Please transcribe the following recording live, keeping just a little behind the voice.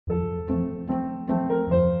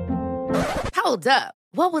Hold up.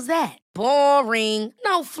 What was that? Boring.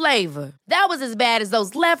 No flavor. That was as bad as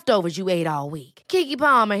those leftovers you ate all week. Keke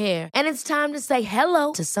Palmer here, and it's time to say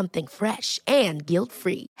hello to something fresh and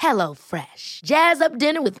guilt-free. Hello Fresh. Jazz up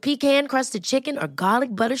dinner with pecan-crusted chicken or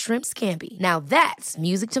garlic butter shrimp scampi. Now that's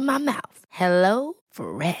music to my mouth. Hello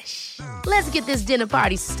Fresh. Let's get this dinner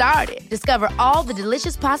party started. Discover all the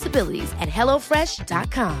delicious possibilities at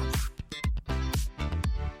hellofresh.com.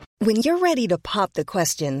 When you're ready to pop the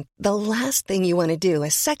question, the last thing you want to do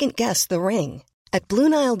is second-guess the ring. At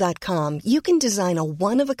BlueNile.com, you can design a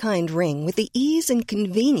one-of-a-kind ring with the ease and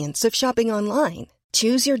convenience of shopping online.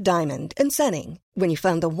 Choose your diamond and setting. When you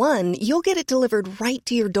find the one, you'll get it delivered right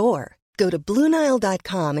to your door. Go to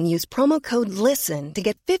BlueNile.com and use promo code LISTEN to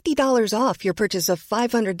get $50 off your purchase of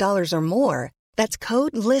 $500 or more. That's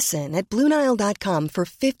code LISTEN at BlueNile.com for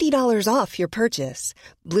 $50 off your purchase.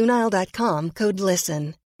 BlueNile.com, code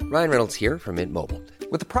LISTEN. Ryan Reynolds here from Mint Mobile.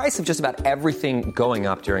 With the price of just about everything going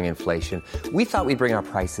up during inflation, we thought we'd bring our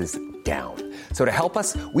prices down. So to help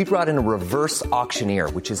us, we brought in a reverse auctioneer,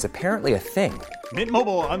 which is apparently a thing. Mint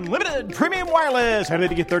Mobile Unlimited Premium Wireless. How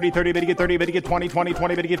to get 30, 30, bit to get 30, bit to get 20, 20,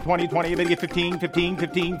 20, bit to get 20, 20, bit to get 15, 15,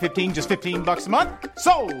 15, 15, just $15 a month?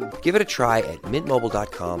 Sold! Give it a try at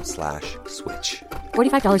mintmobile.com/switch.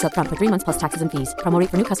 $45 up front for 3 months plus taxes and fees. Promo rate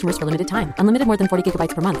for new customers for limited time. Unlimited more than 40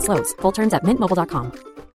 gigabytes per month. Slows full terms at mintmobile.com.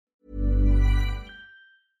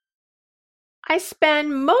 I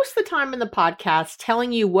spend most of the time in the podcast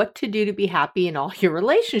telling you what to do to be happy in all your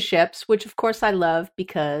relationships, which of course I love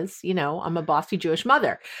because, I'm a bossy Jewish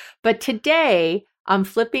mother. But today I'm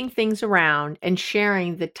flipping things around and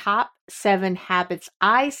sharing the top 7 habits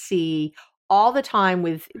I see all the time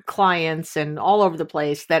with clients and all over the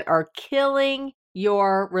place that are killing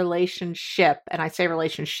your relationship. And I say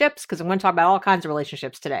relationships because I'm going to talk about all kinds of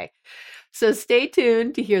relationships today. So stay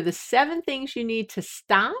tuned to hear the 7 things you need to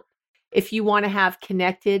stop if you want to have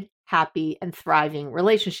connected, happy, and thriving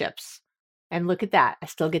relationships. And look at that. I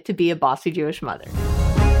still get to be a bossy Jewish mother.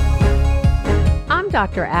 I'm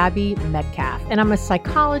Dr. Abby Metcalf, and I'm a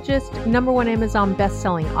psychologist, #1 Amazon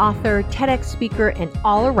bestselling author, TEDx speaker, and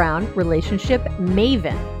all-around relationship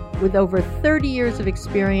maven with over 30 years of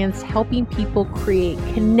experience helping people create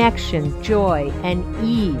connection, joy, and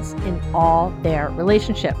ease in all their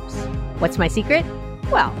relationships. What's my secret?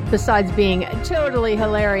 Well, besides being totally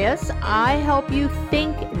hilarious, I help you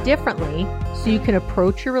think differently so you can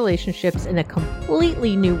approach your relationships in a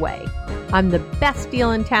completely new way. I'm the best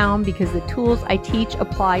deal in town because the tools I teach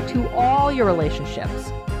apply to all your relationships,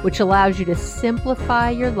 which allows you to simplify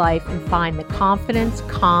your life and find the confidence,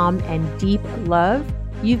 calm, and deep love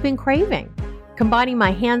you've been craving. Combining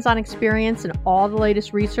my hands-on experience and all the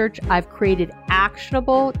latest research, I've created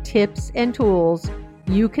actionable tips and tools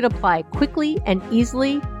you can apply quickly and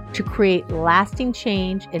easily to create lasting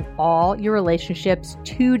change in all your relationships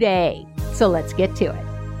today. So let's get to it.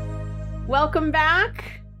 Welcome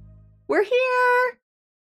back. We're here.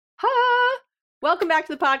 Welcome back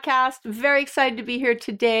to the podcast. Very excited to be here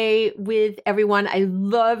today with everyone. I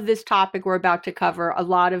love this topic we're about to cover. A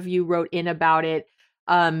lot of you wrote in about it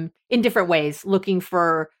in different ways, looking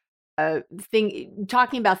for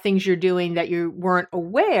talking about things you're doing that you weren't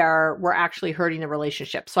aware were actually hurting the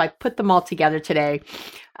relationship. So I put them all together today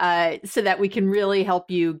so that we can really help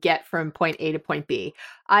you get from point A to point B.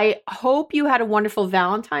 I hope you had a wonderful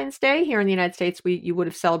Valentine's Day here in the United States. You would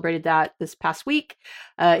have celebrated that this past week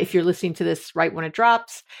if you're listening to this right when it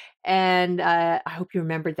drops. And I hope you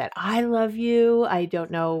remembered that I love you. I don't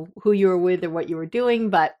know who you were with or what you were doing,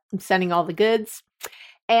 but I'm sending all the goods.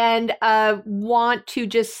 And want to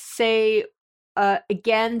just say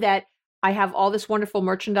again that I have all this wonderful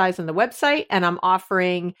merchandise on the website, and I'm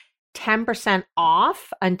offering 10%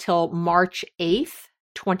 off until March 8th,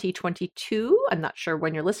 2022. I'm not sure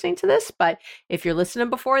when you're listening to this, but if you're listening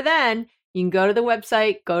before then, you can go to the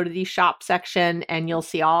website, go to the shop section, and you'll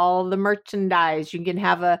see all the merchandise. You can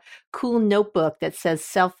have a cool notebook that says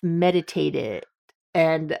self-meditated,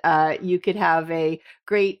 and you could have a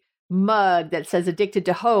great mug that says addicted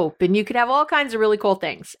to hope, and you could have all kinds of really cool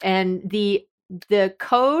things. And the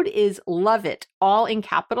code is love it, all in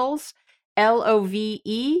capitals,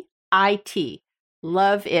 LOVEIT,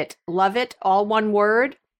 love it, all one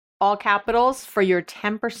word, all capitals, for your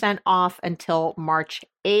 10% off until March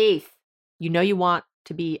 8th. You want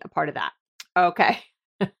to be a part of that. Okay.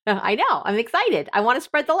 I know, I'm excited. I want to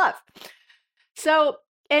spread the love. So,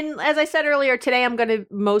 and as I said earlier, today I'm going to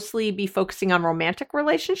mostly be focusing on romantic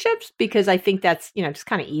relationships because I think that's, just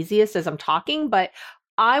kind of easiest as I'm talking. But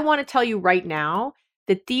I want to tell you right now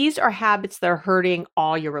that these are habits that are hurting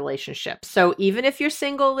all your relationships. So even if you're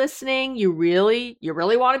single listening, you really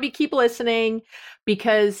want to keep listening,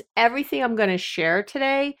 because everything I'm going to share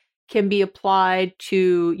today can be applied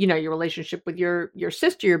to, your relationship with your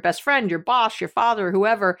sister, your best friend, your boss, your father,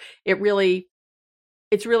 whoever. It's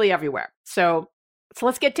really everywhere. So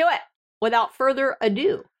let's get to it without further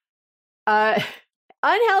ado.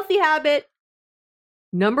 Unhealthy habit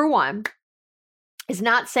number 1 is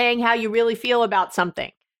not saying how you really feel about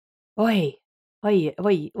something. Oy,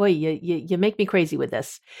 you make me crazy with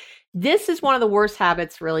this. This is one of the worst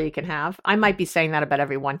habits really you can have. I might be saying that about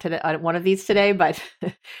every one of these today, but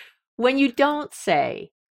when you don't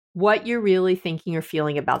say what you're really thinking or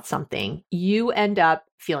feeling about something, you end up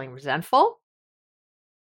feeling resentful,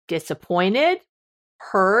 disappointed,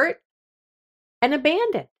 hurt, and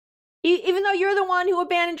abandoned. Even though you're the one who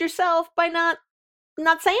abandoned yourself by not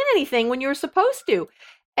saying anything when you were supposed to.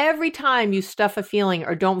 Every time you stuff a feeling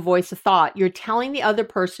or don't voice a thought, you're telling the other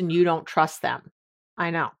person you don't trust them. I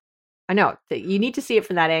know. You need to see it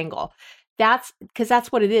from that angle. That's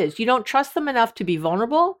what it is. You don't trust them enough to be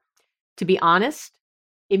vulnerable, to be honest.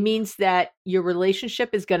 It means that your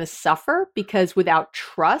relationship is going to suffer, because without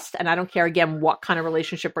trust, and I don't care again what kind of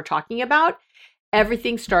relationship we're talking about,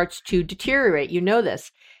 everything starts to deteriorate. You know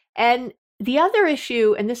this. And the other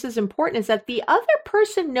issue, and this is important, is that the other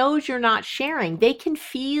person knows you're not sharing. They can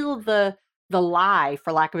feel the lie,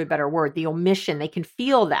 for lack of a better word, the omission. They can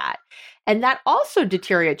feel that. And that also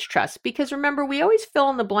deteriorates trust, because remember, we always fill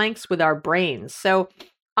in the blanks with our brains. So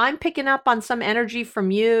I'm picking up on some energy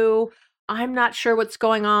from you. I'm not sure what's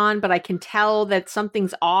going on, but I can tell that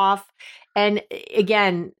something's off. And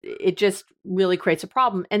again, it just really creates a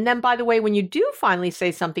problem. And then, by the way, when you do finally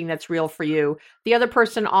say something that's real for you, the other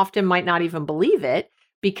person often might not even believe it,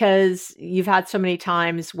 because you've had so many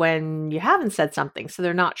times when you haven't said something, so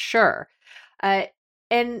they're not sure.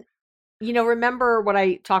 And remember what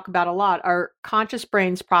I talk about a lot, our conscious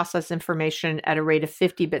brains process information at a rate of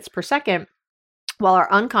 50 bits per second, while our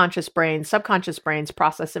unconscious brains, subconscious brains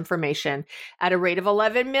process information at a rate of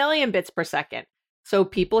 11 million bits per second. So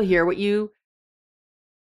people hear what you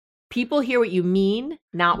mean,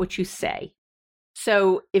 not what you say.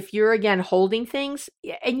 So if you're, again, holding things,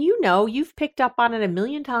 and you've picked up on it a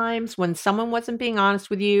million times when someone wasn't being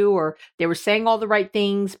honest with you, or they were saying all the right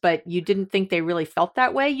things, but you didn't think they really felt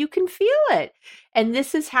that way, you can feel it. And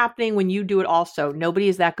this is happening when you do it also. Nobody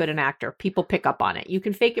is that good an actor. People pick up on it. You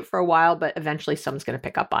can fake it for a while, but eventually someone's going to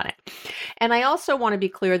pick up on it. And I also want to be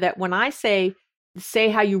clear that when I say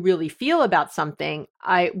how you really feel about something,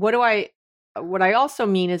 what I also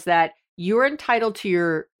mean is that you're entitled to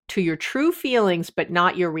your true feelings, but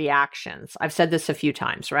not your reactions. I've said this a few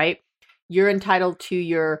times, right? You're entitled to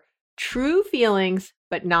your true feelings,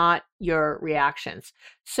 but not your reactions.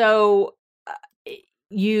 So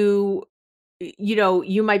you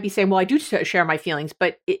might be saying, well, I do share my feelings,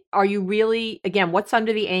 but are you really, again, what's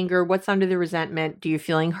under the anger? What's under the resentment? Do you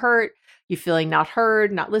feeling hurt? You feeling not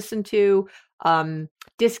heard, not listened to,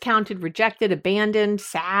 discounted, rejected, abandoned,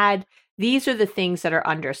 sad? These are the things that are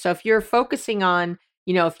under. So if you're focusing on,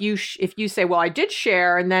 if you say, well, I did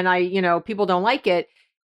share, and then people don't like it,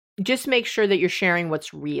 just make sure that you're sharing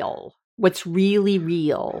what's real, what's really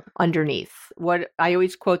real underneath. What I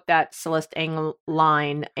always quote, that Celeste Ng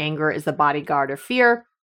line, anger is the bodyguard of fear.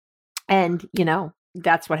 And,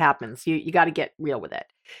 that's what happens. You got to get real with it.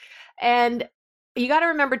 And you got to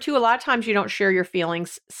remember too, a lot of times you don't share your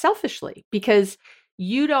feelings selfishly, because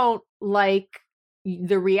you don't like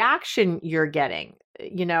the reaction you're getting.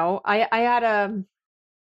 I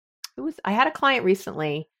had a client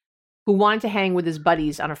recently who wanted to hang with his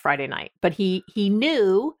buddies on a Friday night, but he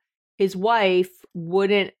knew his wife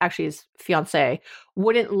his fiance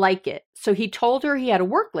wouldn't like it. So he told her he had to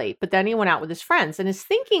work late, but then he went out with his friends. And his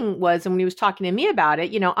thinking was, and when he was talking to me about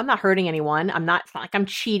it, I'm not hurting anyone. It's not like I'm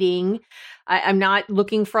cheating. I'm not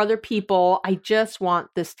looking for other people. I just want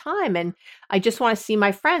this time, and I just want to see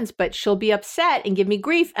my friends, but she'll be upset and give me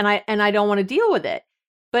grief, and I don't want to deal with it.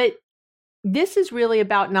 But this is really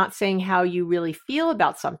about not saying how you really feel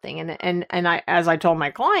about something. And I, as I told my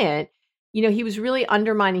client, he was really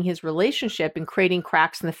undermining his relationship and creating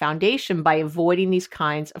cracks in the foundation by avoiding these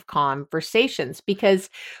kinds of conversations. Because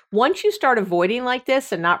once you start avoiding like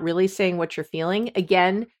this and not really saying what you're feeling,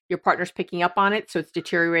 again, your partner's picking up on it, so it's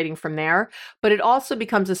deteriorating from there. But it also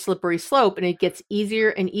becomes a slippery slope, and it gets easier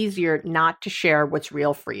and easier not to share what's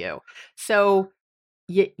real for you. So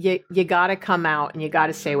you got to come out and you got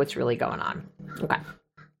to say what's really going on. Okay.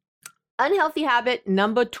 Unhealthy habit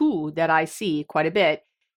number 2 that I see quite a bit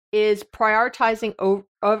is prioritizing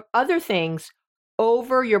other things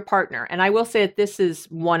over your partner. And I will say that this is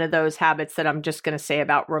one of those habits that I'm just going to say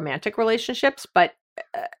about romantic relationships, but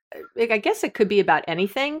I guess it could be about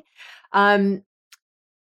anything.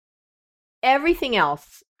 Everything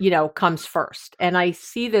else, comes first. And I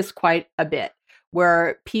see this quite a bit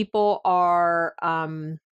where people are,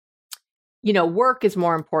 work is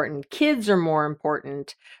more important. Kids are more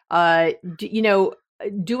important.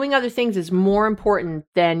 Doing other things is more important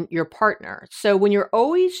than your partner. So when you're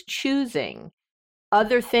always choosing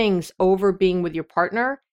other things over being with your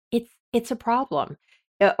partner, it's a problem.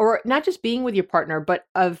 Or not just being with your partner, but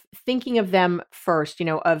of thinking of them first,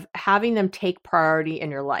 of having them take priority in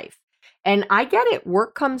your life. And I get it.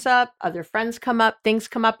 Work comes up, other friends come up, things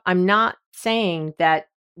come up. I'm not saying that,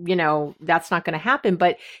 that's not going to happen,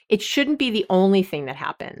 but it shouldn't be the only thing that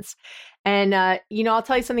happens. And, I'll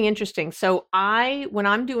tell you something interesting. So when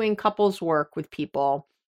I'm doing couples work with people,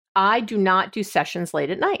 I do not do sessions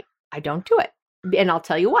late at night. I don't do it. And I'll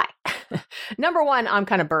tell you why. Number one, I'm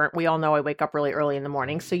kind of burnt. We all know I wake up really early in the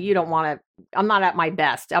morning. So you don't want to, I'm not at my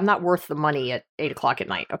best. I'm not worth the money at 8:00 at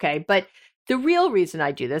night. Okay. But the real reason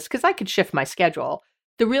I do this, because I could shift my schedule.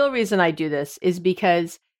 The real reason I do this is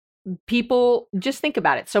because people just think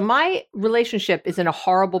about it. So my relationship is in a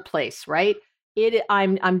horrible place, right?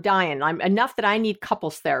 I'm dying. I'm enough that I need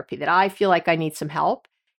couples therapy, that I feel like I need some help.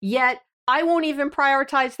 Yet I won't even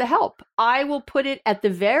prioritize the help. I will put it at the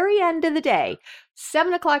very end of the day,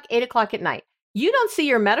 7:00, 8:00 at night. You don't see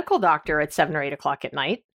your medical doctor at 7 or 8:00 at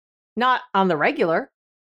night, not on the regular.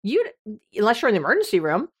 Unless you're in the emergency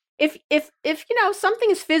room. If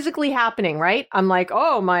something is physically happening, right? I'm like,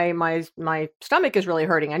 oh, my stomach is really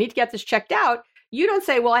hurting. I need to get this checked out. You don't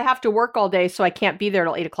say, well, I have to work all day, so I can't be there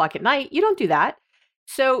till 8:00 at night. You don't do that.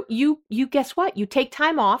 So you guess what? You take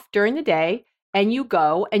time off during the day and you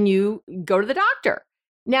go to the doctor.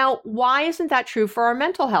 Now, why isn't that true for our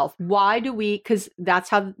mental health? Because that's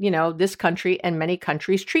how, this country and many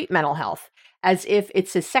countries treat mental health, as if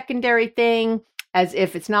it's a secondary thing, as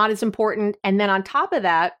if it's not as important. And then on top of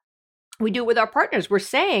that, we do it with our partners. We're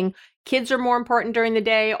saying kids are more important during the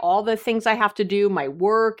day. All the things I have to do, my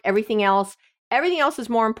work, everything else is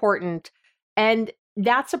more important. And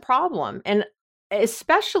that's a problem. And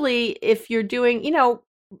especially if you're doing,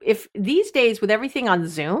 if these days with everything on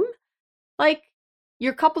Zoom, like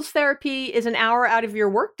your couples therapy is an hour out of your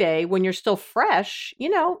workday when you're still fresh,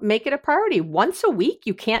 make it a priority. Once a week,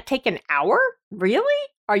 you can't take an hour? Really?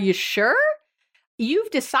 Are you sure?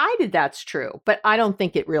 You've decided that's true, but I don't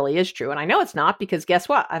think it really is true. And I know it's not, because guess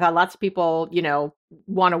what? I've had lots of people,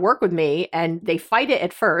 want to work with me and they fight it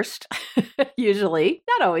at first, usually,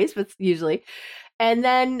 not always, but usually. And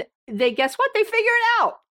then guess what? They figure it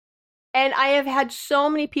out. And I have had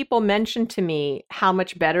so many people mention to me how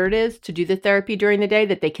much better it is to do the therapy during the day,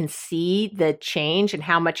 that they can see the change and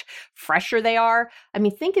how much fresher they are. I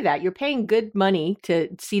mean, think of that. You're paying good money to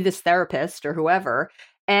see this therapist or whoever.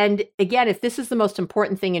 And again, if this is the most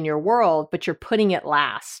important thing in your world, but you're putting it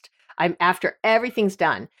last, after everything's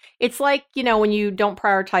done, it's like, when you don't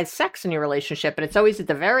prioritize sex in your relationship and it's always at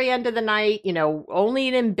the very end of the night, only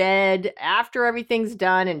in bed after everything's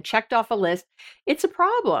done and checked off a list, it's a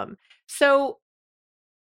problem. So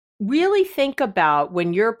really think about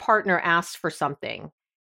when your partner asks for something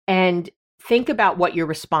and think about what your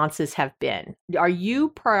responses have been. Are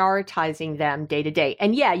you prioritizing them day to day?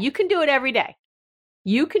 And yeah, you can do it every day.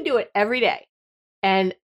 You can do it every day.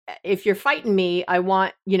 And if you're fighting me, I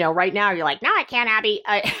want, right now you're like, no, I can't, Abby.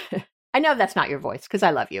 I know that's not your voice because I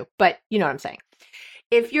love you, but you know what I'm saying.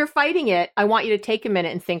 If you're fighting it, I want you to take a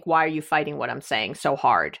minute and think, why are you fighting what I'm saying so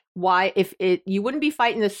hard? Why, you wouldn't be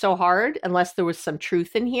fighting this so hard unless there was some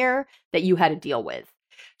truth in here that you had to deal with.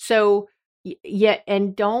 So yeah,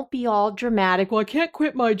 and don't be all dramatic. Well, I can't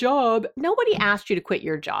quit my job. Nobody asked you to quit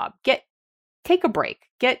your job. Take a break.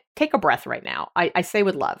 Take a breath right now. I say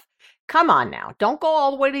with love. Come on now. Don't go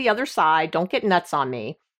all the way to the other side. Don't get nuts on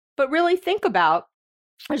me. But really think about,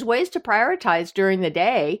 there's ways to prioritize during the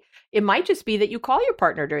day. It might just be that you call your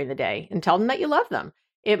partner during the day and tell them that you love them.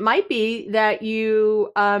 It might be that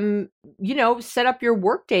you, set up your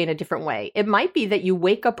workday in a different way. It might be that you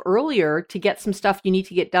wake up earlier to get some stuff you need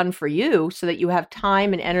to get done for you so that you have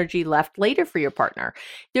time and energy left later for your partner.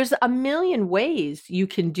 There's a million ways you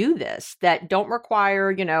can do this that don't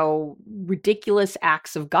require, ridiculous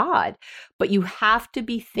acts of God, but you have to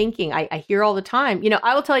be thinking. I hear all the time,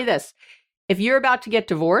 I will tell you this. If you're about to get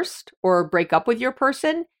divorced or break up with your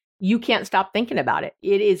person, you can't stop thinking about it.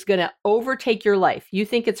 It is going to overtake your life. You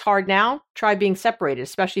think it's hard now? Try being separated,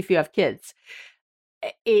 especially if you have kids.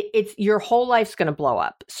 It's your whole life's going to blow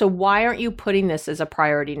up. So why aren't you putting this as a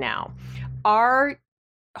priority now? Our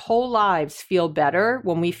whole lives feel better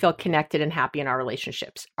when we feel connected and happy in our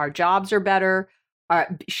relationships. Our jobs are better.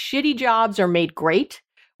 Our shitty jobs are made great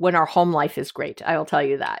when our home life is great. I will tell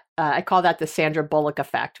you that. I call that the Sandra Bullock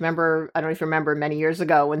effect. Remember, I don't know if you remember many years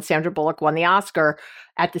ago when Sandra Bullock won the Oscar,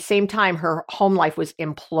 at the same time, her home life was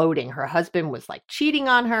imploding. Her husband was like cheating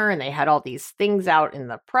on her and they had all these things out in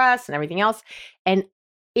the press and everything else. And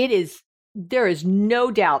there is no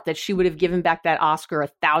doubt that she would have given back that Oscar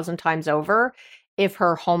 1,000 times over if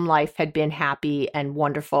her home life had been happy and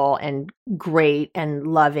wonderful and great and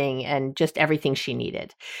loving and just everything she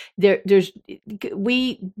needed. That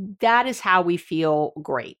is how we feel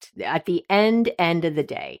great at the end of the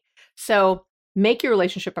day. So make your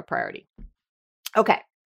relationship a priority. Okay.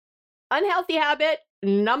 Unhealthy habit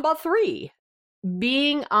number 3,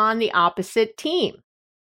 being on the opposite team.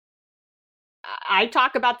 I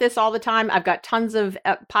talk about this all the time. I've got tons of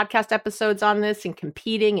podcast episodes on this and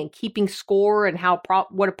competing and keeping score and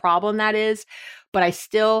what a problem that is. But I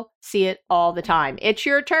still see it all the time. It's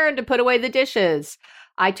your turn to put away the dishes.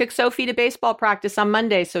 I took Sophie to baseball practice on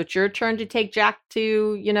Monday, so it's your turn to take Jack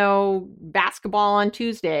to, basketball on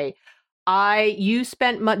Tuesday. You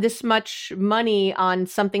spent this much money on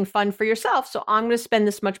something fun for yourself, so I'm going to spend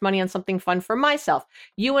this much money on something fun for myself.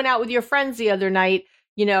 You went out with your friends the other night.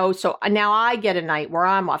 So now I get a night where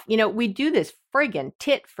I'm off. We do this friggin'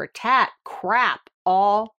 tit for tat crap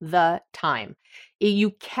all the time.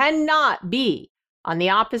 You cannot be on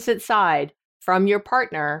the opposite side from your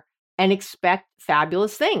partner and expect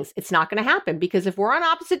fabulous things. It's not going to happen because if we're on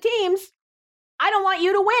opposite teams, I don't want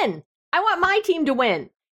you to win. I want my team to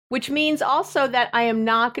win, which means also that I am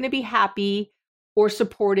not going to be happy or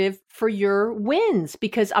supportive for your wins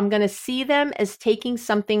because I'm going to see them as taking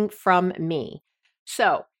something from me.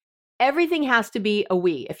 So everything has to be a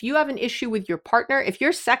we. If you have an issue with your partner, if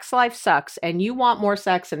your sex life sucks and you want more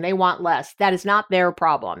sex and they want less, that is not their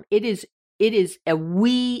problem. It is a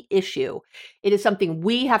we issue. It is something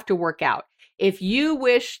we have to work out. If you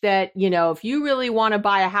wish that, if you really want to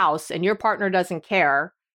buy a house and your partner doesn't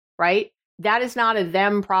care, right? That is not a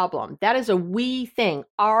them problem. That is a we thing.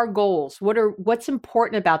 Our goals. What's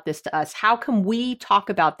important about this to us? How can we talk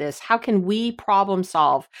about this? How can we problem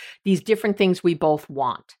solve these different things we both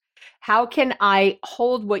want? How can I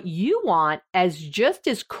hold what you want as just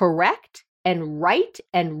as correct and right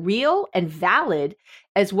and real and valid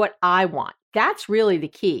as what I want? That's really the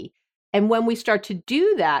key. And when we start to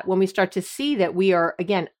do that, when we start to see that we are,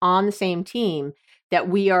 again, on the same team, that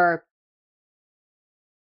we are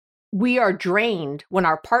drained when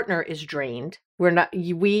our partner is drained. That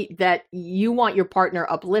you want your partner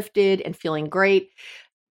uplifted and feeling great,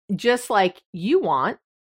 just like you want.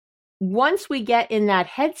 Once we get in that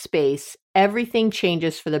headspace, everything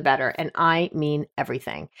changes for the better. And I mean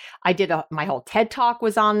everything. I did my whole TED Talk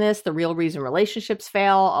was on this, the real reason relationships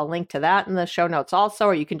fail. I'll link to that in the show notes also,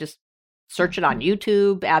 or you can just search it on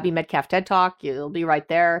YouTube, Abby Medcalf TED Talk. It'll be right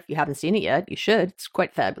there. If you haven't seen it yet, you should. It's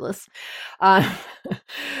quite fabulous. Again,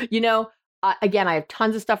 I have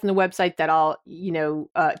tons of stuff on the website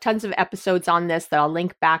that tons of episodes on this that I'll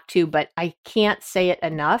link back to, but I can't say it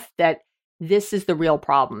enough that this is the real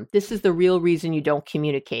problem. This is the real reason you don't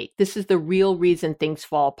communicate. This is the real reason things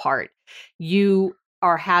fall apart. You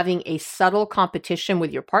are having a subtle competition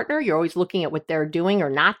with your partner. You're always looking at what they're doing or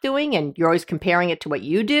not doing, and you're always comparing it to what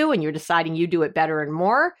you do, and you're deciding you do it better and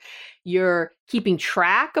more. You're keeping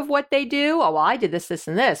track of what they do. Oh, well, I did this, this,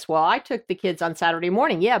 and this. Well, I took the kids on Saturday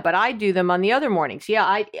morning. Yeah, but I do them on the other mornings.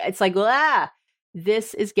 Yeah, it's like,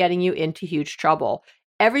 this is getting you into huge trouble.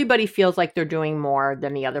 Everybody feels like they're doing more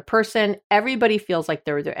than the other person. Everybody feels like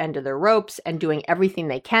they're at the end of their ropes and doing everything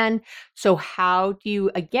they can. So how do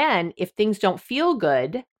you, again, if things don't feel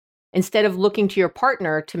good, instead of looking to your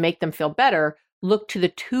partner to make them feel better, look to the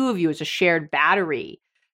two of you as a shared battery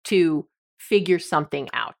to figure something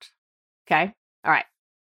out. Okay? All right.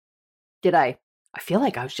 I feel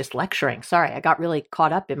like I was just lecturing. Sorry, I got really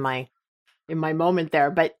caught up in my moment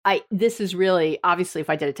there, but this is really, obviously, if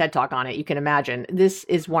I did a TED Talk on it, you can imagine this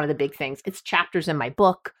is one of the big things. It's chapters in my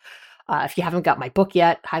book. If you haven't got my book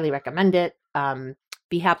yet, highly recommend it.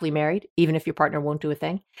 Be Happily Married, even if your partner won't do a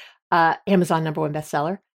thing. Amazon #1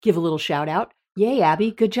 bestseller. Give a little shout out. Yay,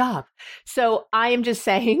 Abby, good job. So I am just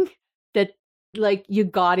saying that, you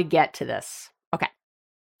got to get to this. Okay.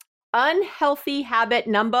 Unhealthy habit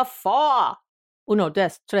number 4. 1, 2,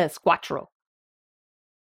 3, 4.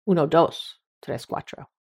 1, 2, 3, 4.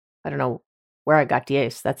 I don't know where I got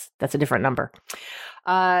diez. That's a different number.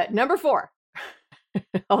 Number 4.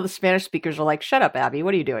 All the Spanish speakers are like, shut up, Abby.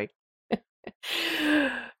 What are you doing?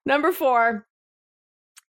 Number 4,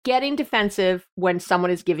 getting defensive when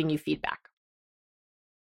someone is giving you feedback.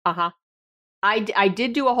 I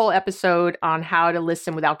did do a whole episode on how to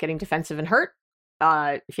listen without getting defensive and hurt.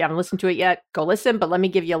 If you haven't listened to it yet, go listen. But let me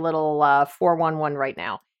give you a little 411 right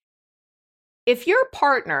now. If your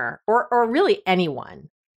partner or really anyone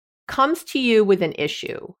comes to you with an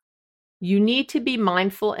issue, you need to be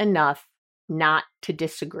mindful enough not to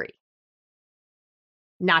disagree,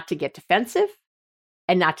 not to get defensive,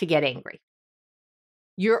 and not to get angry.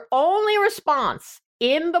 Your only response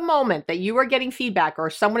in the moment that you are getting feedback or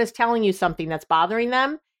someone is telling you something that's bothering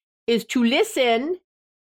them is to listen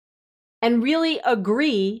and really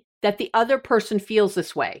agree that the other person feels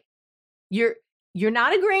this way. You're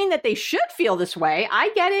not agreeing that they should feel this way.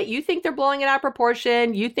 I get it. You think they're blowing it out of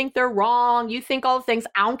proportion. You think they're wrong. You think all the things.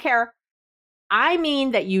 I don't care. I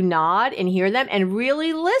mean that you nod and hear them and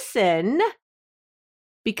really listen,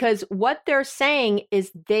 because what they're saying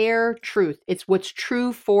is their truth. It's what's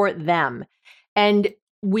true for them. And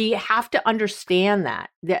we have to understand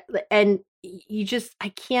that. And I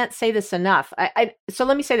can't say this enough. So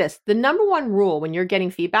let me say this. The number one rule when you're getting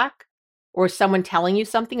feedback or someone telling you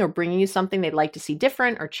something or bringing you something they'd like to see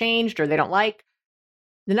different or changed or they don't like,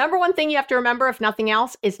 the number one thing you have to remember, if nothing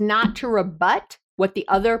else, is not to rebut what the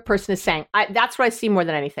other person is saying. That's what I see more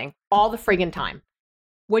than anything, all the friggin' time.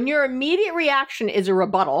 When your immediate reaction is a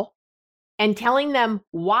rebuttal and telling them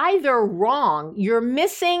why they're wrong, you're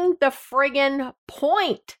missing the friggin'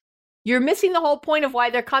 point. You're missing the whole point of why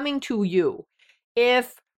they're coming to you.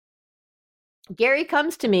 If Gary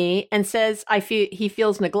comes to me and says he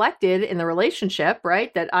feels neglected in the relationship,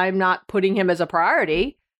 right? That I'm not putting him as a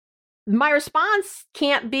priority. My response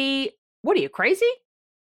can't be, what are you, crazy?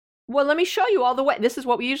 Well, let me show you all the way. This is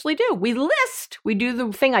what we usually do. We list. We do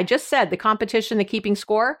the thing I just said, the competition, the keeping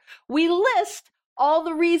score. We list all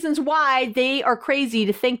the reasons why they are crazy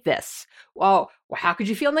to think this. Well, how could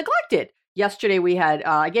you feel neglected? Yesterday we had,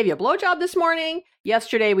 I gave you a blowjob this morning.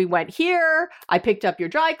 Yesterday we went here. I picked up your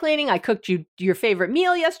dry cleaning. I cooked you your favorite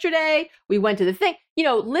meal yesterday. We went to the thing,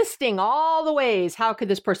 listing all the ways. How could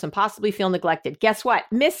this person possibly feel neglected? Guess what?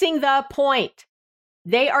 Missing the point.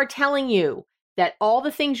 They are telling you that all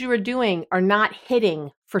the things you are doing are not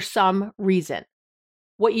hitting for some reason.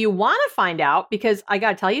 What you want to find out, because I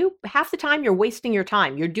got to tell you, half the time you're wasting your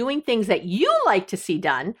time. You're doing things that you like to see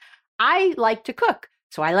done. I like to cook.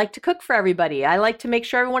 So I like to cook for everybody. I like to make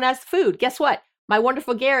sure everyone has food. Guess what? My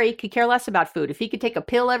wonderful Gary could care less about food. If he could take a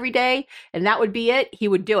pill every day and that would be it, he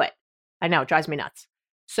would do it. I know, it drives me nuts.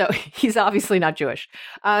 So he's obviously not Jewish.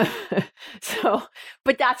 But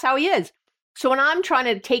that's how he is. So when I'm trying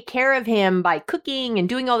to take care of him by cooking and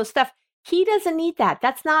doing all this stuff, he doesn't need that.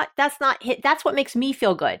 That's what makes me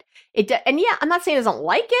feel good. And yeah, I'm not saying he doesn't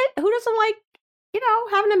like it. Who doesn't like,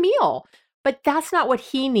 having a meal? But that's not what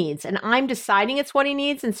he needs. And I'm deciding it's what he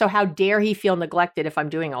needs. And so how dare he feel neglected if I'm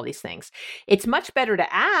doing all these things? It's much better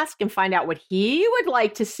to ask and find out what he would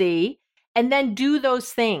like to see and then do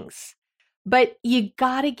those things. But you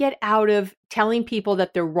got to get out of telling people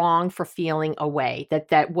that they're wrong for feeling a way,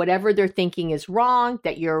 that whatever they're thinking is wrong,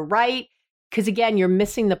 that you're right. Because again, you're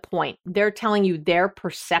missing the point. They're telling you their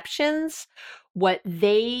perceptions, what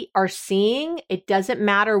they are seeing. It doesn't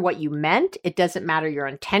matter what you meant. It doesn't matter your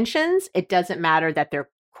intentions. It doesn't matter that they're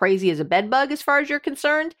crazy as a bedbug as far as you're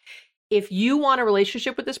concerned. If you want a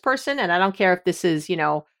relationship with this person, and I don't care if this is,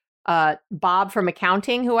 Bob from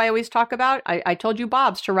accounting, who I always talk about. I told you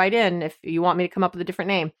Bob's to write in if you want me to come up with a different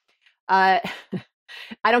name. I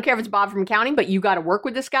don't care if it's Bob from accounting, but you got to work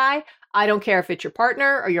with this guy. I don't care if it's your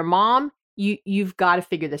partner or your mom. You've got to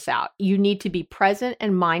figure this out. You need to be present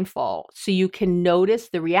and mindful so you can notice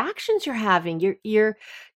the reactions you're having. You're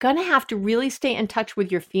going to have to really stay in touch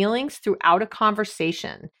with your feelings throughout a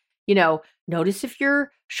conversation. Notice if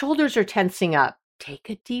your shoulders are tensing up. Take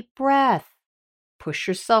a deep breath. Push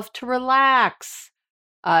yourself to relax.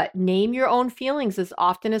 Name your own feelings as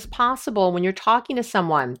often as possible when you're talking to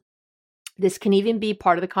someone. This can even be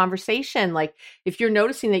part of the conversation. Like if you're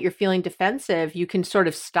noticing that you're feeling defensive, you can sort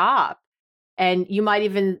of stop. And you might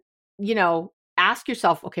even, ask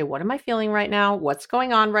yourself, okay, what am I feeling right now? What's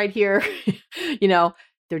going on right here?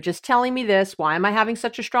 They're just telling me this. Why am I having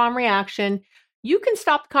such a strong reaction? You can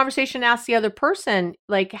stop the conversation and ask the other person,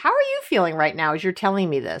 like, how are you feeling right now as you're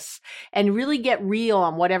telling me this? And really get real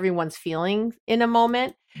on what everyone's feeling in a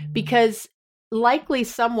moment, because likely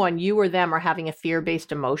someone, you or them, are having a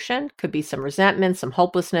fear-based emotion. Could be some resentment, some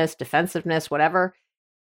hopelessness, defensiveness, whatever.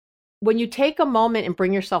 When you take a moment and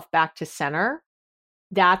bring yourself back to center,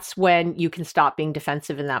 that's when you can stop being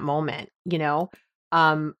defensive in that moment.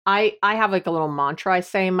 I have like a little mantra I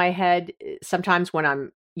say in my head sometimes when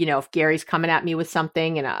I'm if Gary's coming at me with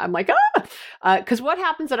something and I'm like, because what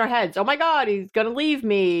happens in our heads? Oh my God, he's going to leave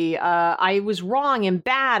me. I was wrong and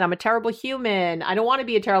bad. I'm a terrible human. I don't want to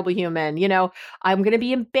be a terrible human. I'm going to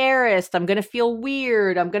be embarrassed. I'm going to feel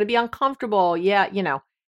weird. I'm going to be uncomfortable. Yeah.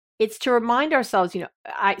 It's to remind ourselves,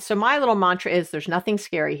 so my little mantra is there's nothing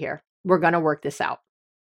scary here. We're going to work this out.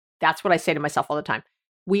 That's what I say to myself all the time.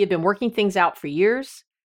 We have been working things out for years.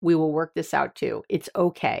 We will work this out too. It's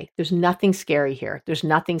okay. There's nothing scary here. There's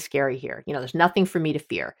nothing scary here. There's nothing for me to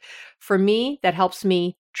fear. For me, that helps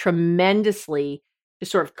me tremendously to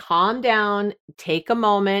sort of calm down, take a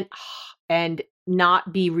moment, and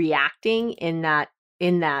not be reacting in that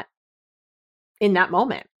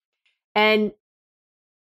moment. And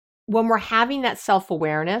when we're having that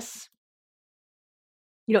self-awareness,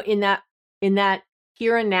 in that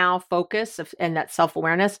here and now focus and that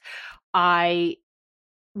self-awareness, I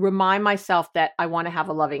remind myself that I want to have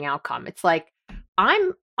a loving outcome. It's like,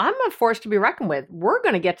 I'm a force to be reckoned with. We're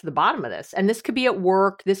going to get to the bottom of this. And this could be at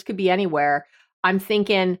work. This could be anywhere. I'm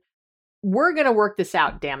thinking, we're going to work this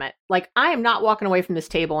out, damn it. Like, I am not walking away from this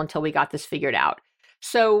table until we got this figured out.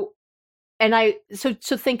 So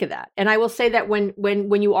think of that. And I will say that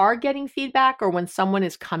when you are getting feedback or when someone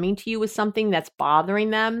is coming to you with something that's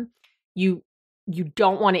bothering them, you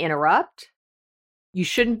don't want to interrupt. You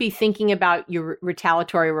shouldn't be thinking about your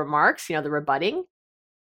retaliatory remarks, the rebutting.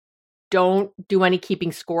 Don't do any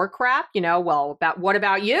keeping score crap, well, what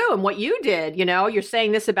about you and what you did? You're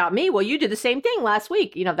saying this about me. Well, you did the same thing last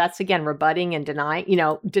week. That's again, rebutting and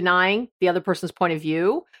denying the other person's point of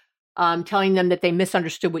view, telling them that they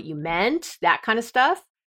misunderstood what you meant, that kind of stuff.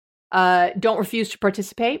 Don't refuse to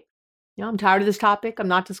participate. I'm tired of this topic. I'm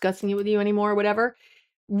not discussing it with you anymore, whatever.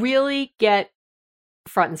 Really get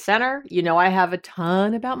front and center. I have a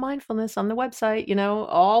ton about mindfulness on the website,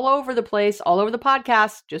 all over the place, all over the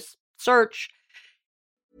podcast. Just search.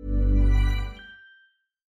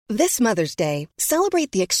 This Mother's Day,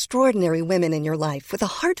 celebrate the extraordinary women in your life with a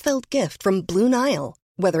heartfelt gift from Blue Nile.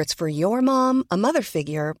 Whether it's for your mom, a mother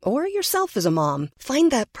figure, or yourself as a mom, find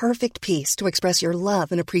that perfect piece to express your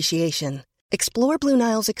love and appreciation. Explore Blue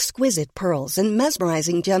Nile's exquisite pearls and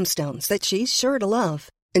mesmerizing gemstones that she's sure to love.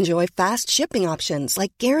 Enjoy fast shipping options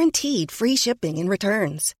like guaranteed free shipping and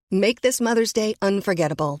returns. Make this Mother's Day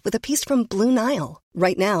unforgettable with a piece from Blue Nile.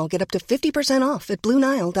 Right now, get up to 50% off at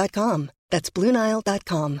BlueNile.com. That's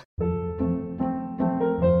BlueNile.com.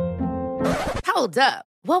 Hold up.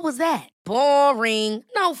 What was that? Boring.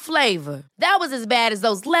 No flavor. That was as bad as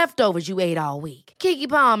those leftovers you ate all week. Keke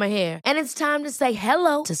Palmer here, and it's time to say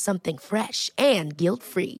hello to something fresh and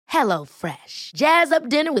guilt-free. Hello Fresh. Jazz up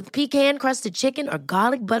dinner with pecan-crusted chicken or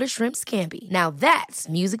garlic butter shrimp scampi. Now that's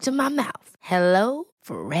music to my mouth. Hello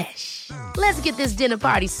Fresh. Let's get this dinner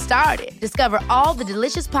party started. Discover all the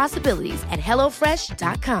delicious possibilities at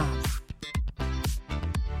HelloFresh.com.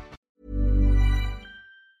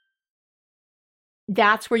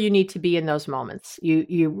 That's where you need to be in those moments.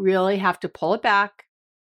 You really have to pull it back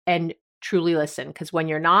and truly listen, because when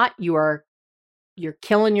you're not, you're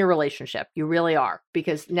killing your relationship. You really are,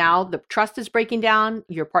 because now the trust is breaking down.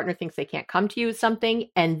 Your partner thinks they can't come to you with something,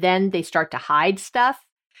 and then they start to hide stuff.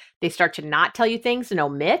 They start to not tell you things and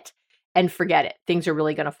omit, and forget it. Things are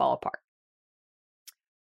really going to fall apart.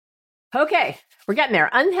 Okay, we're getting there.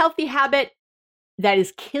 Unhealthy habit that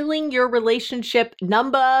is killing your relationship.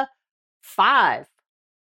 Number 5.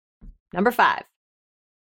 Number 5,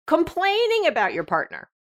 complaining about your partner.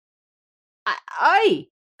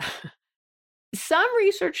 Some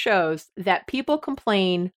research shows that people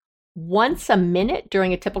complain once a minute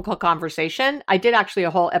during a typical conversation. I did actually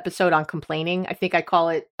a whole episode on complaining. I think I call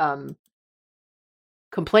it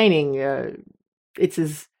complaining.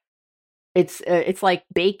 It's like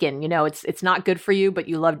bacon, it's not good for you, but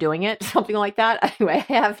you love doing it. Something like that. Anyway,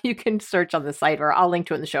 you can search on the site, or I'll link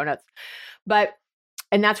to it in the show notes.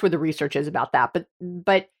 And that's where the research is about that.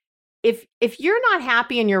 But if you're not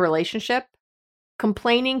happy in your relationship,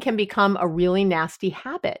 complaining can become a really nasty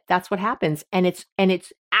habit. That's what happens. And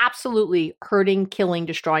it's absolutely hurting, killing,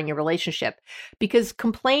 destroying your relationship. Because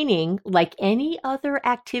complaining, like any other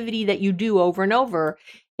activity that you do over and over,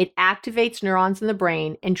 it activates neurons in the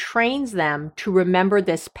brain and trains them to remember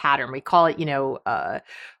this pattern. We call it,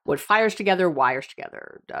 what fires together, wires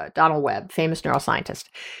together. Donald Webb, famous neuroscientist.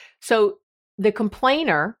 So the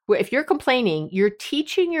complainer, if you're complaining, you're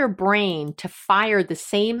teaching your brain to fire the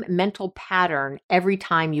same mental pattern every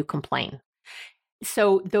time you complain.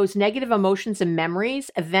 So those negative emotions and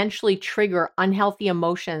memories eventually trigger unhealthy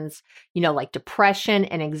emotions, like depression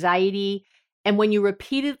and anxiety. And when you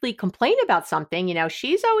repeatedly complain about something,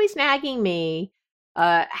 she's always nagging me.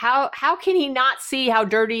 How can he not see how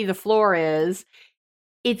dirty the floor is?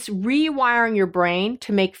 it's rewiring your brain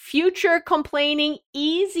to make future complaining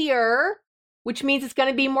easier, which means it's going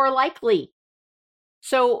to be more likely.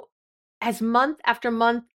 So as month after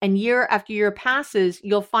month and year after year passes,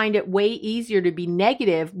 you'll find it way easier to be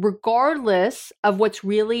negative, regardless of what's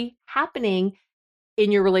really happening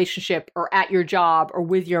in your relationship or at your job or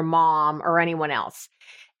with your mom or anyone else.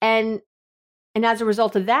 And as a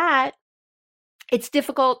result of that, it's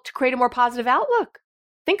difficult to create a more positive outlook.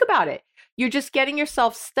 Think about it. You're just getting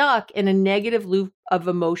yourself stuck in a negative loop of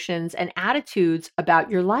emotions and attitudes about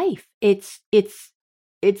your life. It's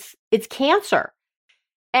cancer.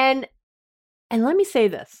 And let me say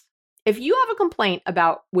this. If you have a complaint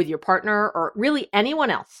about with your partner or really anyone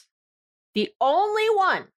else, the only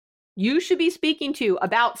one you should be speaking to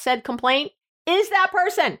about said complaint is that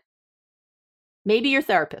person. Maybe your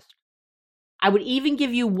therapist. I would even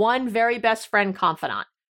give you one very best friend confidant,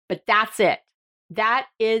 but that's it. That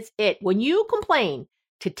is it. When you complain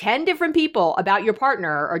to 10 different people about your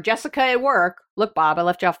partner or Jessica at work, look, Bob, I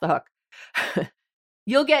left you off the hook.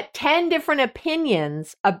 You'll get 10 different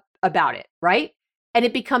opinions about it, right? And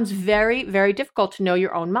it becomes very, very difficult to know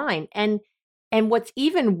your own mind. And what's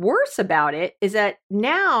even worse about it is that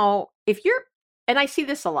now and I see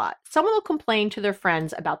this a lot, someone will complain to their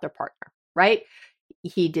friends about their partner, right?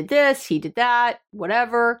 He did this, he did that,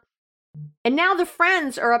 whatever. And now the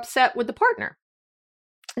friends are upset with the partner.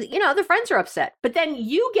 The friends are upset, but then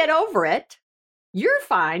you get over it. You're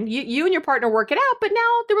fine. You and your partner work it out, but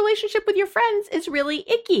now the relationship with your friends is really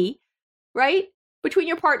icky, right? Between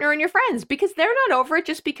your partner and your friends, because they're not over it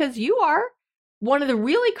just because you are. One of the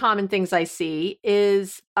really common things I see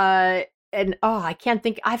is, I can't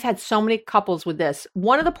think, I've had so many couples with this.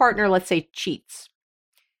 One of the partner, let's say, cheats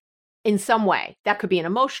in some way. That could be an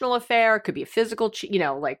emotional affair. It could be a physical,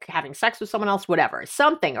 like having sex with someone else, whatever,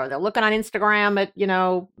 something, or they're looking on Instagram at,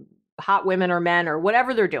 hot women or men or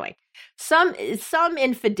whatever they're doing. Some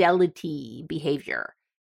infidelity behavior.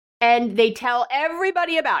 And they tell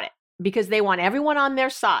everybody about it because they want everyone on their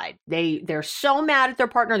side. They're so mad at their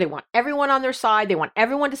partner. They want everyone on their side. They want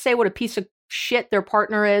everyone to say what a piece of shit their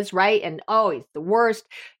partner is, right? And, oh, he's the worst.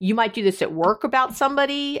 You might do this at work about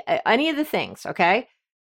somebody, any of the things, okay?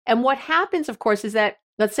 And what happens, of course, is that,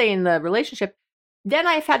 let's say in the relationship, then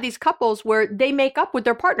I've had these couples where they make up with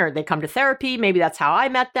their partner. They come to therapy. Maybe that's how I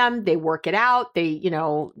met them. They work it out. They,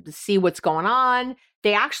 see what's going on.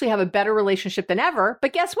 They actually have a better relationship than ever.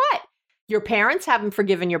 But guess what? Your parents haven't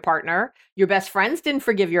forgiven your partner. Your best friends didn't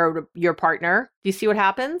forgive your partner. Do you see what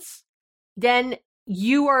happens? Then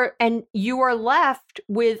you are left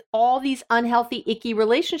with all these unhealthy, icky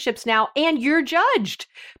relationships now, and you're judged.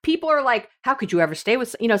 People are like, how could you ever stay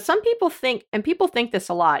with, some people think, and people think this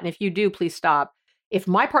a lot. And if you do, please stop. If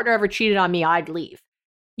my partner ever cheated on me, I'd leave.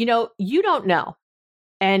 You don't know.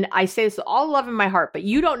 And I say this with all love in my heart, but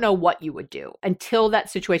you don't know what you would do until that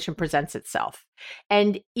situation presents itself.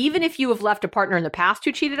 And even if you have left a partner in the past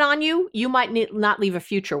who cheated on you, you might not leave a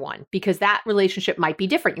future one because that relationship might be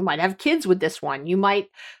different. You might have kids with this one.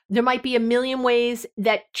 There might be a million ways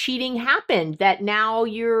that cheating happened that now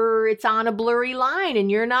it's on a blurry line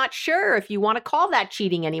and you're not sure if you want to call that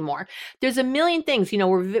cheating anymore. There's a million things,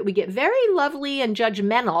 we get very lovely and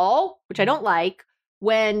judgmental, which I don't like,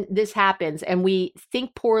 when this happens and we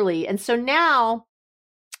think poorly. And so now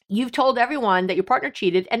you've told everyone that your partner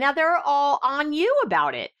cheated and now they're all on you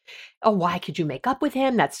about it. Oh, why could you make up with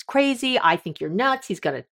him? That's crazy. I think you're nuts. He's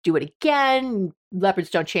going to do it again. Leopards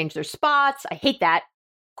don't change their spots. I hate that.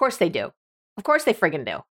 Of course they do. Of course they friggin'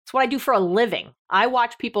 do. It's what I do for a living. I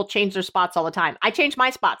watch people change their spots all the time. I change my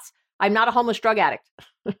spots. I'm not a homeless drug addict.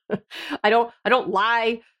 I don't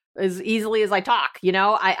lie as easily as I talk,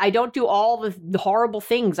 I don't do all the horrible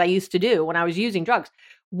things I used to do when I was using drugs.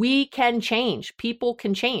 We can change. People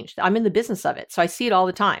can change. I'm in the business of it. So I see it all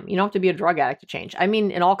the time. You don't have to be a drug addict to change. I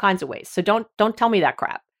mean, in all kinds of ways. So don't tell me that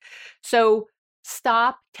crap. So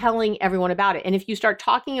stop telling everyone about it. And if you start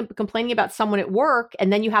talking and complaining about someone at work,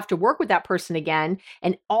 and then you have to work with that person again,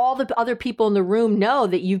 and all the other people in the room know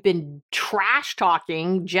that you've been trash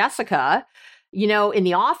talking Jessica, in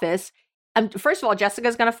the office, first of all,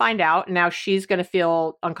 Jessica's going to find out. And now she's going to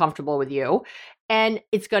feel uncomfortable with you. And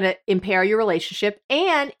it's going to impair your relationship.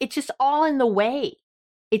 And it's just all in the way.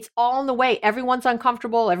 It's all in the way. Everyone's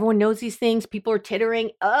uncomfortable. Everyone knows these things. People are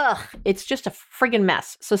tittering. Ugh. It's just a friggin'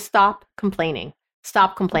 mess. So stop complaining.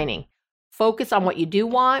 Stop complaining. Focus on what you do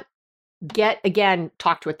want.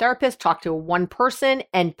 Talk to a therapist, talk to one person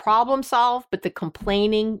and problem solve. But the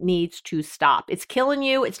complaining needs to stop. It's killing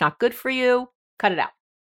you. It's not good for you. Cut it out.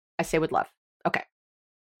 I say with love. Okay.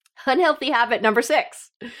 Unhealthy habit number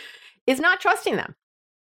 6 is not trusting them.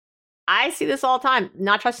 I see this all the time,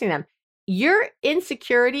 not trusting them. Your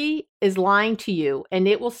insecurity is lying to you, and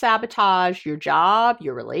it will sabotage your job,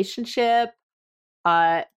 your relationship.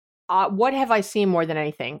 What have I seen more than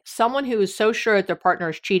anything? Someone who is so sure that their partner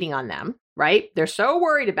is cheating on them, right? They're so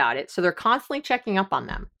worried about it, so they're constantly checking up on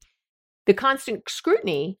them. The constant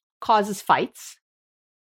scrutiny causes fights,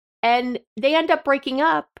 and they end up breaking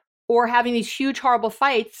up or having these huge, horrible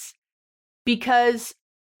fights because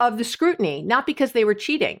of the scrutiny, not because they were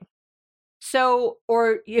cheating. So,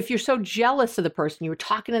 or if you're so jealous of the person, you were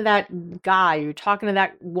talking to that guy, you're talking to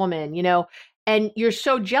that woman, and you're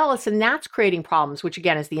so jealous, and that's creating problems, which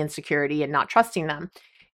again is the insecurity and not trusting them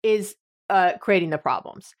is creating the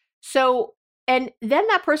problems. So, and then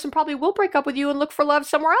that person probably will break up with you and look for love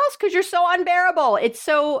somewhere else because you're so unbearable. It's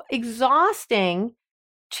so exhausting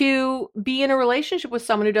to be in a relationship with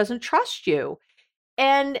someone who doesn't trust you.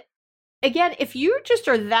 And again, if you just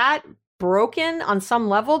are that broken on some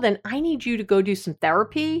level, then I need you to go do some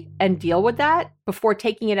therapy and deal with that before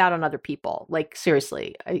taking it out on other people. Like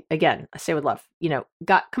seriously, I say with love,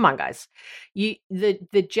 come on, guys. I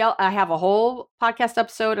have a whole podcast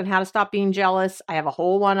episode on how to stop being jealous. I have a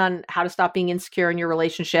whole one on how to stop being insecure in your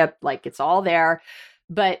relationship. Like it's all there.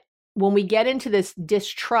 But when we get into this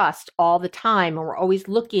distrust all the time and we're always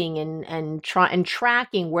looking and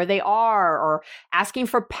tracking where they are or asking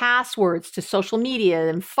for passwords to social media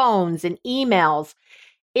and phones and emails,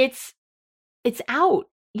 it's out,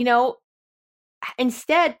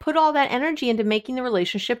 Instead, put all that energy into making the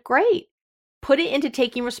relationship great. Put it into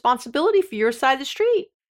taking responsibility for your side of the street.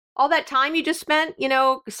 All that time you just spent,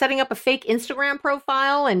 setting up a fake Instagram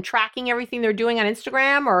profile and tracking everything they're doing on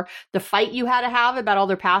Instagram, or the fight you had to have about all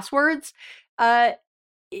their passwords.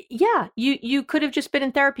 You could have just been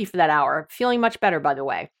in therapy for that hour, feeling much better, by the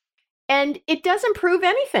way. And it doesn't prove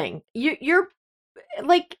anything. You're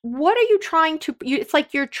like, what are you trying to, it's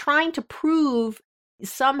like you're trying to prove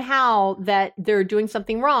somehow that they're doing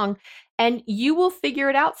something wrong. And you will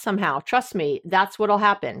figure it out somehow. Trust me, that's what'll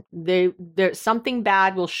happen. There's something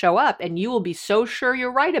bad will show up and you will be so sure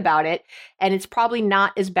you're right about it. And it's probably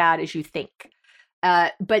not as bad as you think.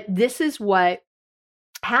 But this is what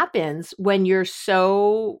happens when you're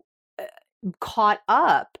so caught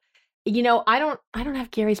up. I don't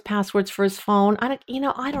have Gary's passwords for his phone. I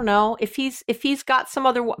don't know if he's got some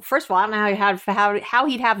other. First of all, I don't know how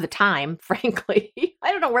he'd have the time. Frankly,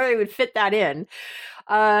 I don't know where he would fit that in.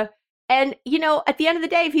 And, at the end of the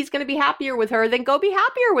day, if he's going to be happier with her, then go be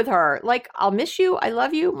happier with her. Like, I'll miss you. I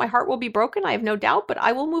love you. My heart will be broken. I have no doubt, but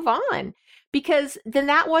I will move on because then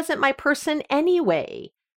that wasn't my person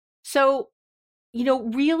anyway. So,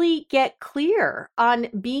 really get clear on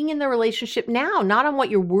being in the relationship now, not on what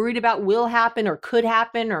you're worried about will happen or could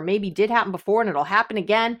happen or maybe did happen before and it'll happen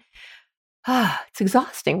again. It's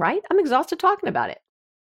exhausting, right? I'm exhausted talking about it.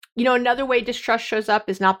 Another way distrust shows up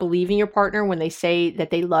is not believing your partner when they say that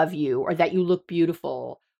they love you or that you look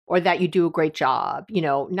beautiful or that you do a great job.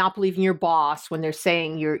 Not believing your boss when they're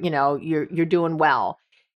saying you're doing well.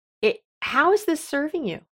 How is this serving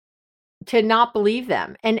you to not believe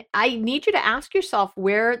them? And I need you to ask yourself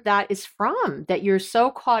where that is from, that you're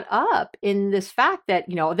so caught up in this fact that,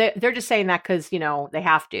 they're just saying that because, they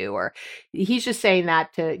have to, or he's just saying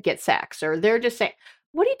that to get sex, or they're just saying,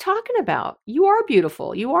 what are you talking about? You are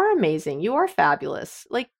beautiful. You are amazing. You are fabulous.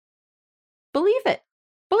 Like, believe it.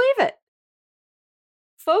 Believe it.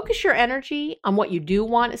 Focus your energy on what you do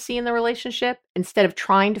want to see in the relationship instead of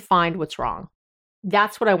trying to find what's wrong.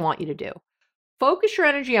 That's what I want you to do. Focus your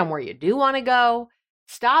energy on where you do want to go.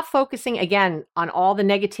 Stop focusing, again, on all the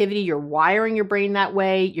negativity. You're wiring your brain that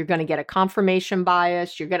way. You're going to get a confirmation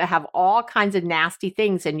bias. You're going to have all kinds of nasty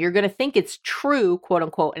things, and you're going to think it's true, quote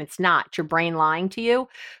unquote, and it's not. It's your brain lying to you.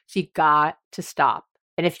 So you got to stop.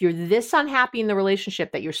 And if you're this unhappy in the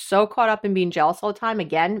relationship that you're so caught up in being jealous all the time,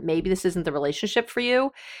 again, maybe this isn't the relationship for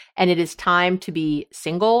you, and it is time to be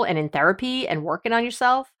single and in therapy and working on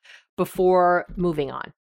yourself before moving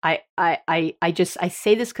on. I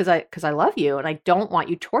say this because I love you and I don't want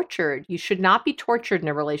you tortured. You should not be tortured in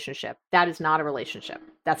a relationship. That is not a relationship.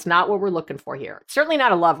 That's not what we're looking for here. It's certainly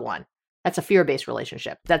not a love one. That's a fear-based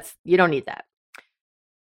relationship. You don't need that.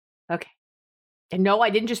 Okay. And no, I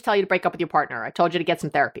didn't just tell you to break up with your partner. I told you to get some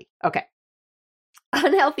therapy. Okay.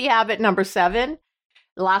 Unhealthy habit number 7,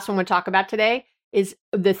 the last one we'll talk about today, is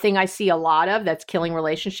the thing I see a lot of that's killing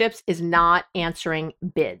relationships is not answering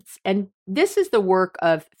bids. And this is the work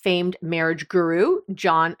of famed marriage guru,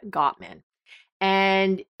 John Gottman,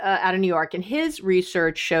 and out of New York. And his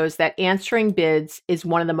research shows that answering bids is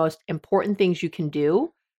one of the most important things you can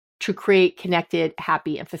do to create connected,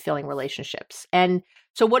 happy, and fulfilling relationships. And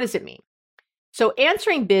so what does it mean? So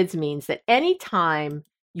answering bids means that anytime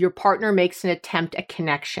your partner makes an attempt at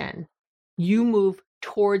connection, you move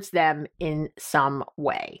towards them in some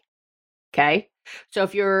way. Okay. So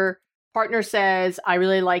if your partner says, I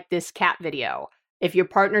really like this cat video. If your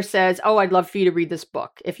partner says, oh, I'd love for you to read this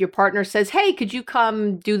book. If your partner says, hey, could you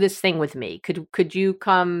come do this thing with me? Could you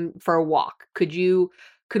come for a walk? Could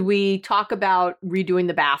we talk about redoing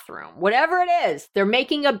the bathroom? Whatever it is, they're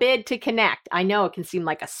making a bid to connect. I know it can seem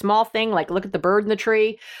like a small thing, like look at the bird in the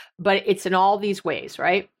tree, but it's in all these ways,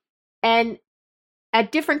 right? And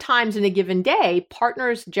at different times in a given day,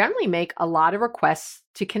 partners generally make a lot of requests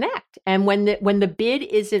to connect. And when the bid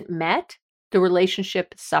isn't met, the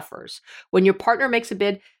relationship suffers. When your partner makes a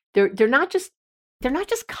bid, they're not just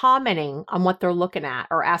commenting on what they're looking at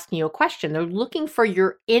or asking you a question. They're looking for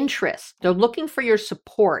your interest. They're looking for your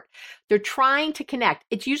support. They're trying to connect.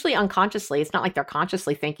 It's usually unconsciously. It's not like they're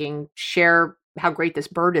consciously thinking, share how great this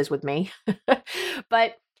bird is with me.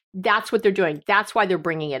 But that's what they're doing. That's why they're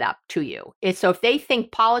bringing it up to you. So if they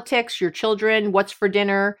think politics, your children, what's for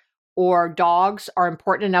dinner, or dogs are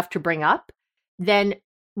important enough to bring up, then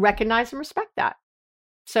recognize and respect that.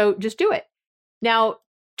 So just do it. Now,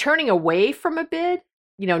 turning away from a bid,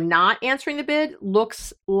 not answering the bid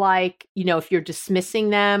looks like, if you're dismissing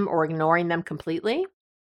them or ignoring them completely,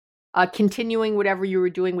 continuing whatever you were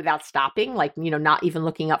doing without stopping, like, not even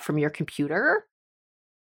looking up from your computer,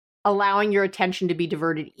 allowing your attention to be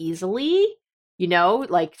diverted easily,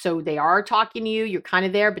 like, so they are talking to you, you're kind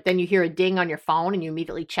of there, but then you hear a ding on your phone and you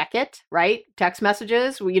immediately check it, right? Text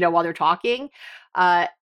messages, while they're talking.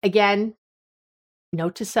 Again,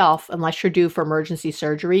 note to self, unless you're due for emergency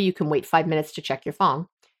surgery, you can wait 5 minutes to check your phone.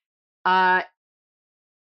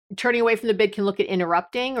 Turning away from the bid can look at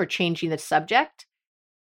interrupting or changing the subject.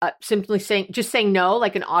 Simply saying no,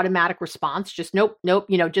 like an automatic response, just nope,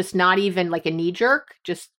 just not even like a knee jerk,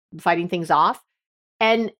 just fighting things off.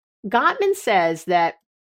 And Gottman says that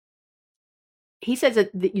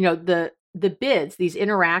the bids, these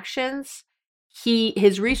interactions,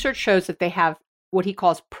 his research shows that they have what he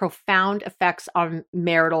calls profound effects on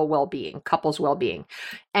marital well-being, couples' well-being.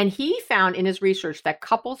 And he found in his research that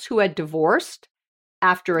couples who had divorced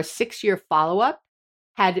after a 6-year follow-up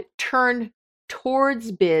had turned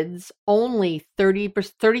towards bids only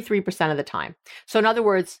 33% of the time. So in other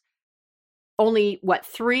words, only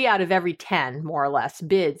 3 out of every 10, more or less,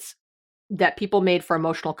 bids that people made for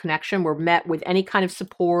emotional connection were met with any kind of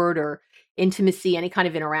support or intimacy, any kind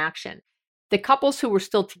of interaction. The couples who were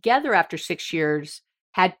still together after 6 years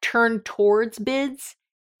had turned towards bids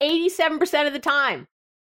 87% of the time.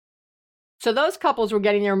 So those couples were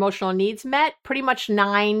getting their emotional needs met pretty much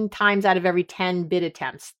 9 times out of every 10 bid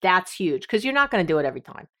attempts. That's huge because you're not going to do it every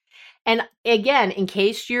time. And again, in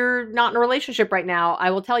case you're not in a relationship right now, I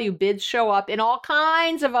will tell you bids show up in all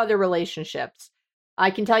kinds of other relationships. I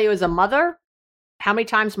can tell you as a mother, how many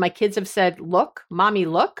times my kids have said, look, mommy,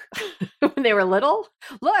 look, when they were little.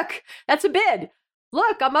 Look, that's a bid.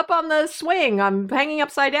 Look, I'm up on the swing. I'm hanging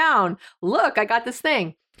upside down. Look, I got this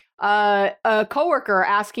thing. A coworker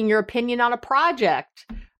asking your opinion on a project.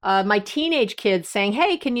 My teenage kids saying,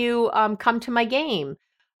 hey, can you come to my game?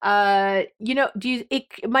 My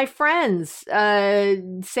friends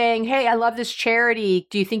saying, hey, I love this charity.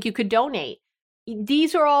 Do you think you could donate?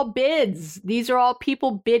 These are all bids. These are all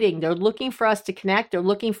people bidding. They're looking for us to connect. They're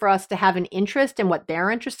looking for us to have an interest in what they're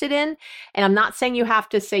interested in. And I'm not saying you have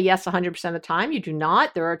to say yes 100% of the time. You do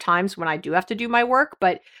not. There are times when I do have to do my work,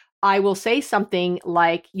 but I will say something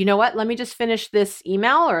like, you know what, let me just finish this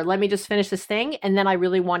email or let me just finish this thing. And then I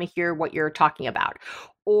really want to hear what you're talking about.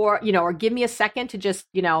 Or give me a second to just,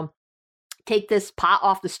 take this pot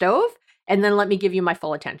off the stove. And then let me give you my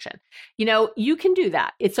full attention. You can do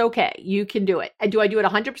that. It's okay. You can do it. Do I do it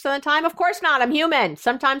 100% of the time? Of course not. I'm human.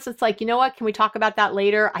 Sometimes it's like, you know what? Can we talk about that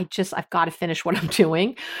later? I've got to finish what I'm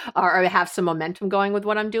doing or have some momentum going with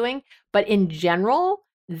what I'm doing. But in general,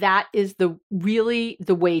 that is the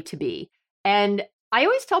way to be. And I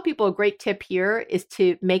always tell people a great tip here is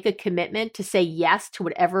to make a commitment to say yes to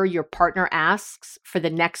whatever your partner asks for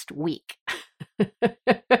the next week.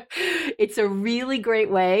 It's a really great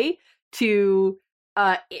way to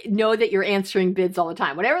know that you're answering bids all the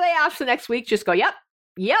time. Whenever they ask for the next week, just go, yep.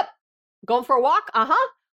 Going for a walk? Uh-huh.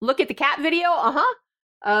 Look at the cat video?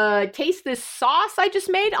 Uh-huh. Taste this sauce I just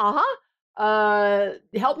made? Uh-huh.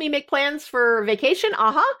 Help me make plans for vacation?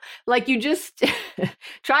 Uh-huh. Like you just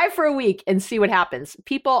try for a week and see what happens.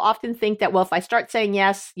 People often think that, well, if I start saying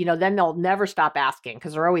yes, then they'll never stop asking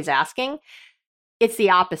because they're always asking. It's the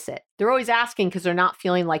opposite. They're always asking because they're not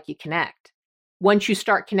feeling like you connect. Once you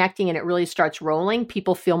start connecting and it really starts rolling,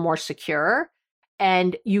 people feel more secure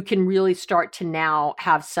and you can really start to now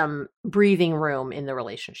have some breathing room in the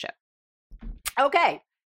relationship. Okay,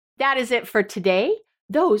 that is it for today.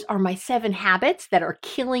 those are my 7 habits that are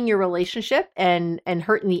killing your relationship and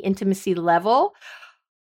hurting the intimacy level.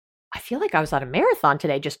 I feel like I was on a marathon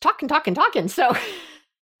today, just talking. So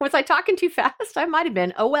was I talking too fast? I might have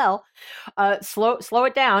been. Oh, well, slow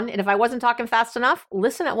it down. And if I wasn't talking fast enough,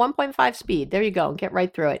 listen at 1.5 speed. There you go. Get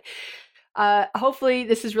right through it. Hopefully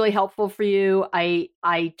this is really helpful for you.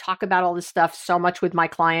 I talk about all this stuff so much with my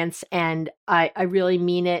clients, and I really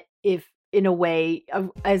mean it in a way,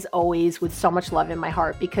 as always, with so much love in my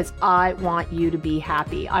heart, because I want you to be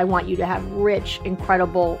happy. I want you to have rich,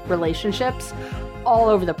 incredible relationships all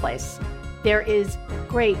over the place. There is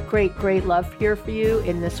great love here for you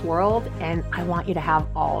in this world, and I want you to have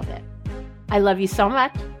all of it. I love you so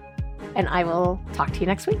much, and I will talk to you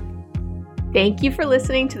next week. Thank you for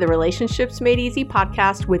listening to the Relationships Made Easy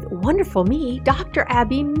podcast with wonderful me, Dr.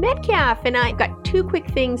 Abby Metcalf. And I've got 2 quick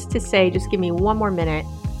things to say. Just give me 1 more minute.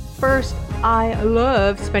 First, I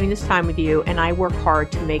love spending this time with you, and I work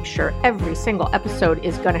hard to make sure every single episode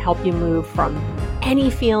is going to help you move from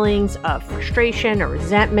any feelings of frustration or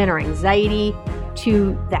resentment or anxiety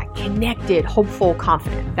to that connected, hopeful,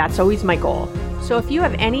 confident. That's always my goal. So if you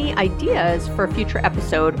have any ideas for a future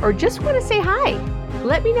episode or just want to say hi,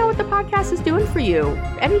 let me know what the podcast is doing for you.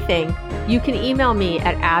 Anything, you can email me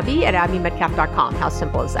at abby@abbymetcalf.com. How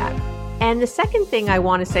simple is that? And the second thing I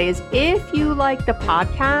want to say is, if you like the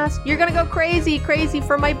podcast, you're going to go crazy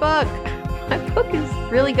for my book. My book is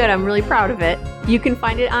really good. I'm really proud of it. You can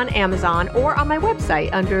find it on Amazon or on my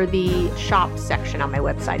website under the shop section on my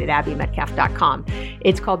website at abbymetcalf.com.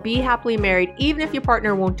 It's called Be Happily Married, Even If Your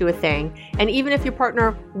Partner Won't Do a Thing. And even if your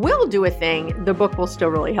partner will do a thing, the book will still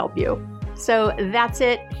really help you. So that's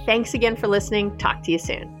it. Thanks again for listening. Talk to you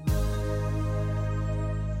soon.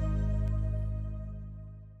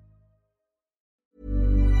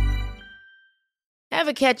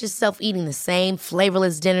 Ever catch yourself eating the same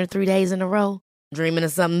flavorless dinner 3 days in a row? Dreaming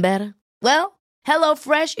of something better? Well,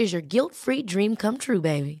 HelloFresh is your guilt-free dream come true,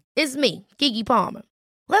 baby. It's me, Keke Palmer.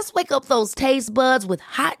 Let's wake up those taste buds with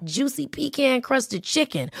hot, juicy pecan-crusted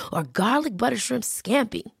chicken or garlic butter shrimp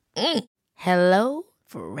scampi. Hello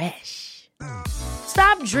Fresh.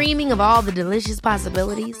 Stop dreaming of all the delicious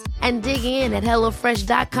possibilities and dig in at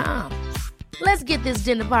HelloFresh.com. Let's get this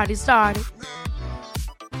dinner party started.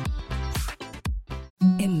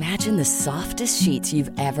 Imagine the softest sheets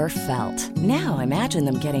you've ever felt. Now imagine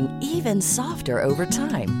them getting even softer over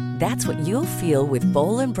time. That's what you'll feel with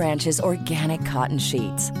Boll & Branch's organic cotton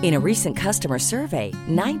sheets. In a recent customer survey,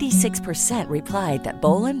 96% replied that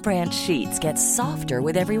Boll & Branch sheets get softer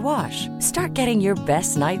with every wash. Start getting your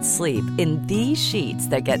best night's sleep in these sheets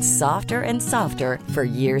that get softer and softer for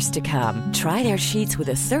years to come. Try their sheets with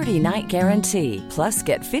a 30-night guarantee. Plus,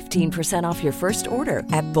 get 15% off your first order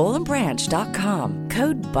at bollandbranch.com.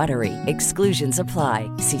 Code BUTTERY. Exclusions apply.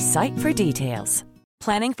 See site for details.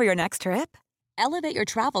 Planning for your next trip? Elevate your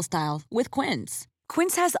travel style with Quince.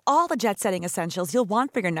 Quince has all the jet-setting essentials you'll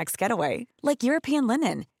want for your next getaway, like European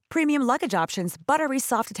linen, premium luggage options, buttery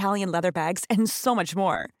soft Italian leather bags, and so much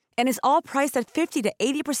more. And is all priced at 50 to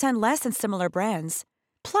 80% less than similar brands.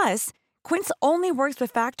 Plus, Quince only works with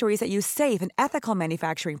factories that use safe and ethical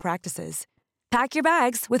manufacturing practices. Pack your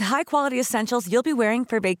bags with high-quality essentials you'll be wearing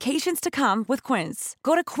for vacations to come with Quince.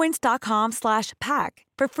 Go to quince.com/pack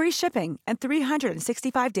for free shipping and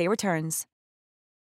 365-day returns.